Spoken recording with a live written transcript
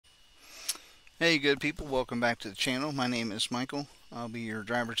Hey, good people, welcome back to the channel. My name is Michael. I'll be your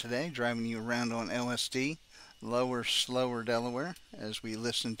driver today, driving you around on LSD, lower, slower Delaware, as we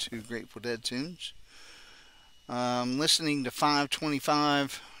listen to Grateful Dead tunes. Listening to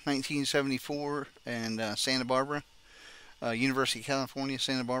 525, 1974, and Santa Barbara, University of California,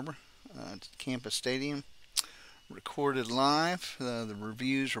 Santa Barbara, campus stadium. Recorded live. The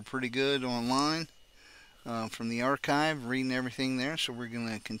reviews were pretty good online. From the archive, reading everything there, so we're going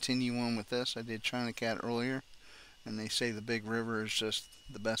to continue on with this. I did China Cat earlier, and they say the Big River is just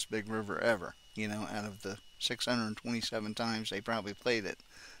the best Big River ever. You know, out of the 627 times they probably played it,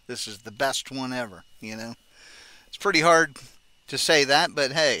 this is the best one ever, you know. It's pretty hard to say that,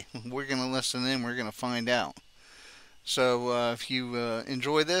 but hey, we're going to listen in, we're going to find out. So if you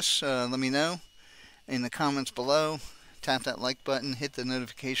enjoy this, let me know in the comments below. Tap that like button, hit the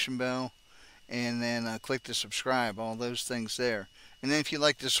notification bell, and then click to subscribe, all those things there. And then if you'd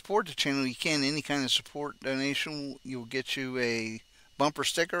like to support the channel, you can. Any kind of support donation will get you a bumper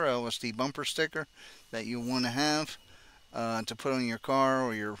sticker, LSD bumper sticker, that you'll want to have to put on your car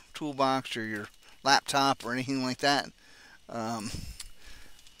or your toolbox or your laptop or anything like that.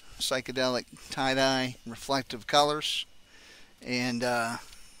 Psychedelic tie-dye reflective colors. And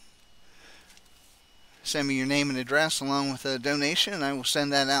send me your name and address along with a donation, and I will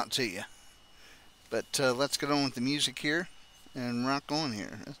send that out to you. But let's get on with the music here and rock on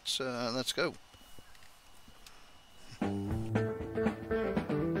here. Let's go.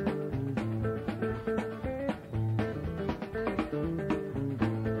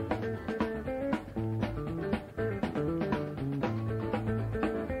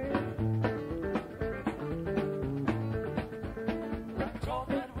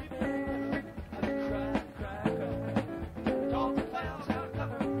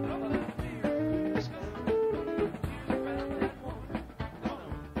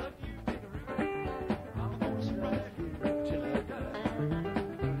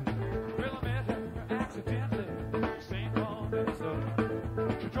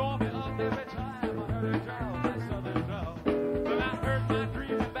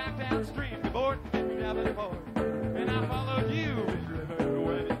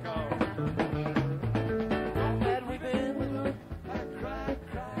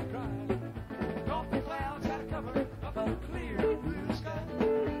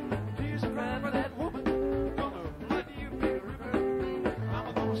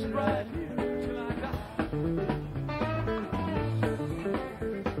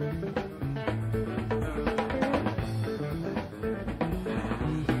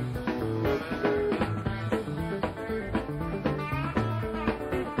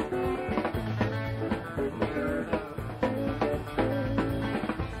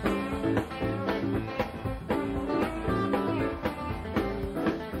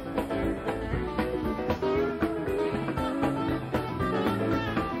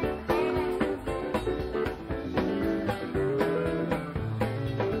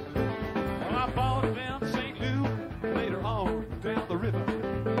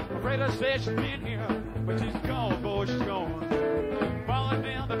 Said she's been here, but she's gone, boy, she's gone. Falling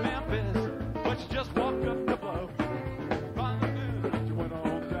down to Memphis, but she just walked up the blow. Finally knew she went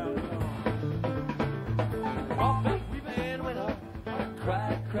on down low. All that we been with her,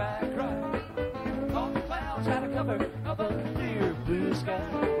 cry, cry, cry. All the clouds had a cover of a clear blue sky.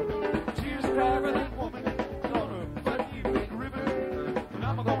 Tears cry for that woman, gonna flood you big river, and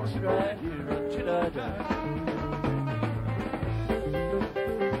I'm gonna sit right here until I die.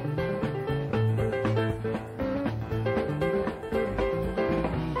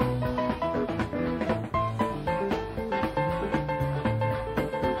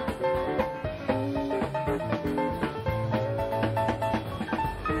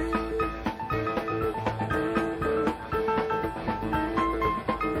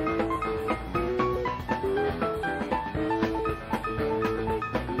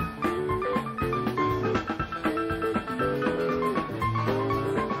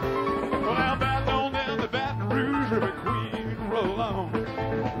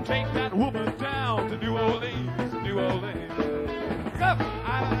 Take that woman down to New Orleans, New Orleans. Up,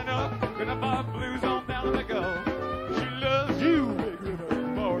 island up, gonna bob blues on down to the Gulf. She loves you, Big River,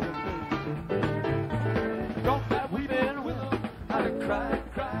 more than me. Don't that weeping willow, how to cry,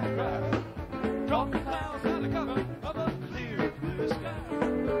 cry, cry. Drop the clouds out of cover of a clear blue sky.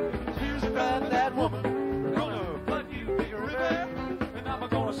 Tears cry for that woman, gonna flood you, Big River, and I'm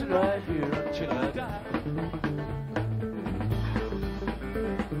gonna sit right here until I die.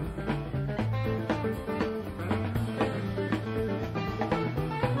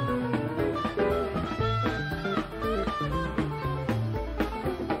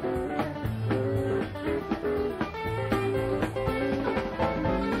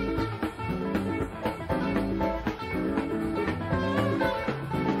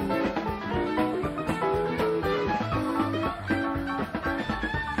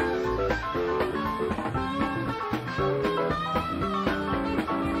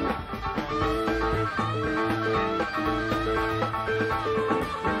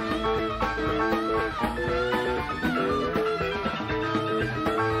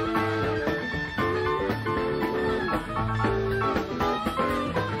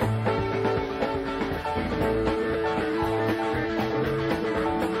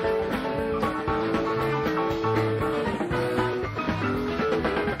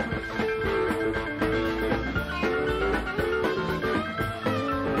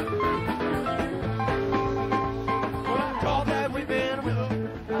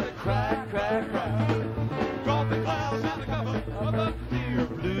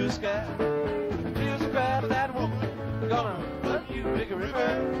 sky. Tears cry for that woman, gonna run you big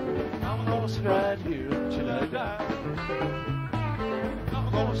river. I'm gonna sit right here until I die.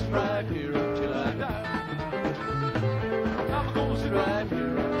 I'm gonna sit right here until I die. I'm gonna sit right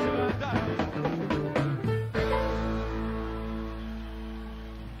here until I die.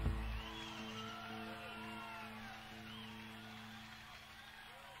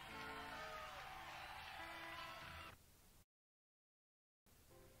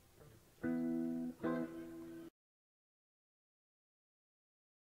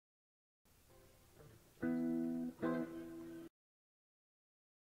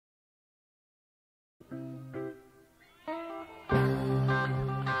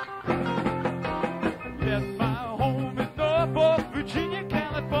 Left my home in Norfolk, Virginia,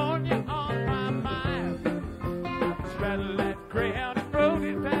 California on my mind. Straddled that Greyhound and rode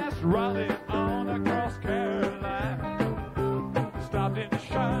it past Raleigh on across Carolina. Stopped in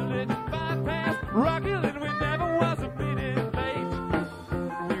Charlotte, bypassed Rockhill, and we never was a minute late.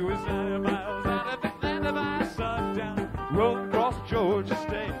 We was 9 miles out of Atlanta by sundown, rode across Georgia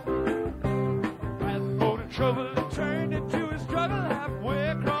State. Had motor trouble and turned into a struggle halfway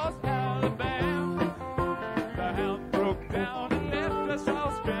across Alabama. The hound broke down and left us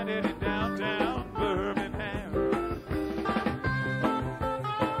all stranded in downtown Birmingham.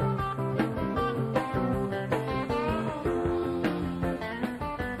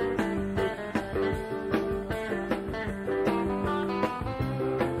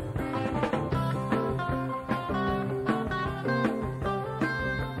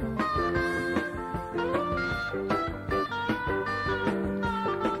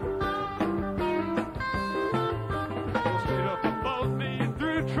 Straight up above me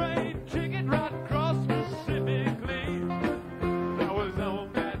through a train ticket right across specifically. I was on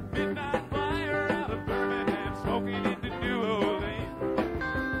that midnight flyer out of Birmingham, smoking into New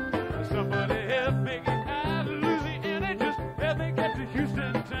Orleans. Somebody help me get out of Louisiana, just help me get to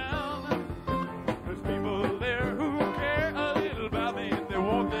Houston town. There's people there who care a little about me, and they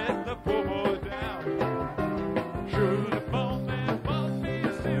won't let the poor boy down. Sure to bone me a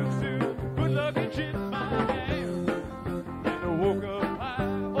suit, good luggage in my hand. And I woke up high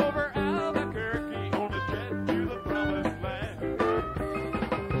over Albuquerque on a jet to the promised land.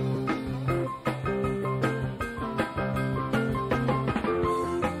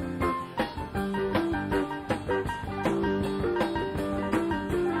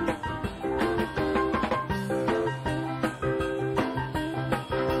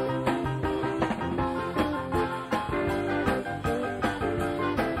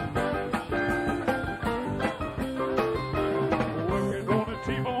 Working on a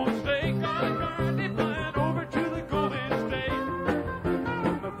T-bone steak on a Gurney, flying over to the Golden State.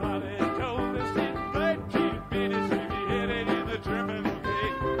 The pilot told us in 13 minutes we'd be headed in the terminal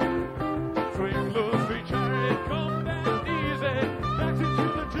gate. Swing low, sweet chariot, come down easy, taxi to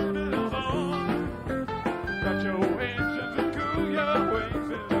the terminal zone. Got your engines and cool your wings,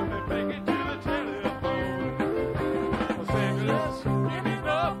 and let me make it to the telephone. Los Angeles, give me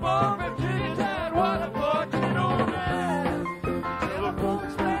Norfolk, Virginia, Tidewater, Port, you know that. Telephone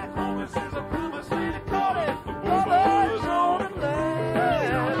is back home, this is a promise, and I call it the boys on the land.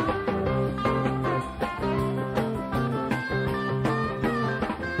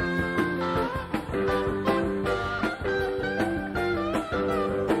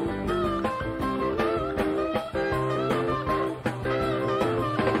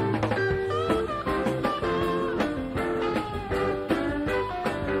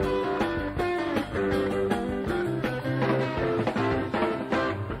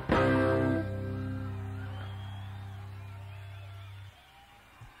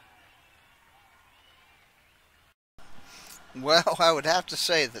 Well, I would have to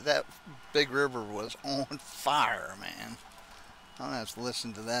say that that Big River was on fire, man. I'll have to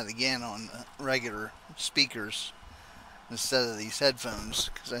listen to that again on regular speakers instead of these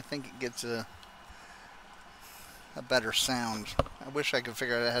headphones, because I think it gets a better sound. I wish I could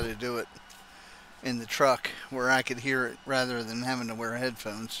figure out how to do it in the truck where I could hear it rather than having to wear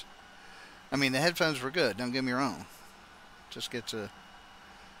headphones. I mean, the headphones were good, don't get me wrong. Just gets a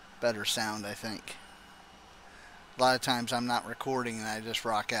better sound, I think. A lot of times I'm not recording and I just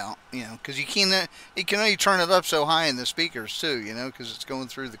rock out, you know, because you can only turn it up so high in the speakers too, you know, because it's going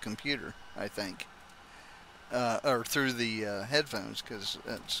through the computer, I think, or through the headphones, because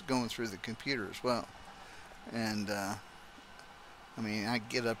it's going through the computer as well. And I mean, I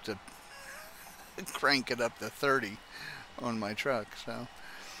get up to crank it up to 30 on my truck. So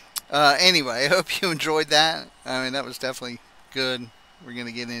anyway, I hope you enjoyed that. I mean, that was definitely good. We're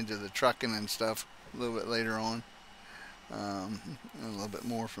gonna get into the trucking and stuff a little bit later on. A little bit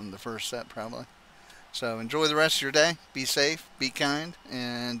more from the first set probably. So enjoy the rest of your day. Be safe, be kind,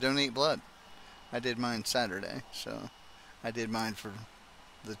 and donate blood. I did mine Saturday, so I did mine for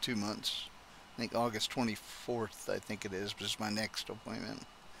the 2 months. I think August 24th, I think it is my next appointment.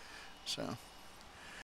 So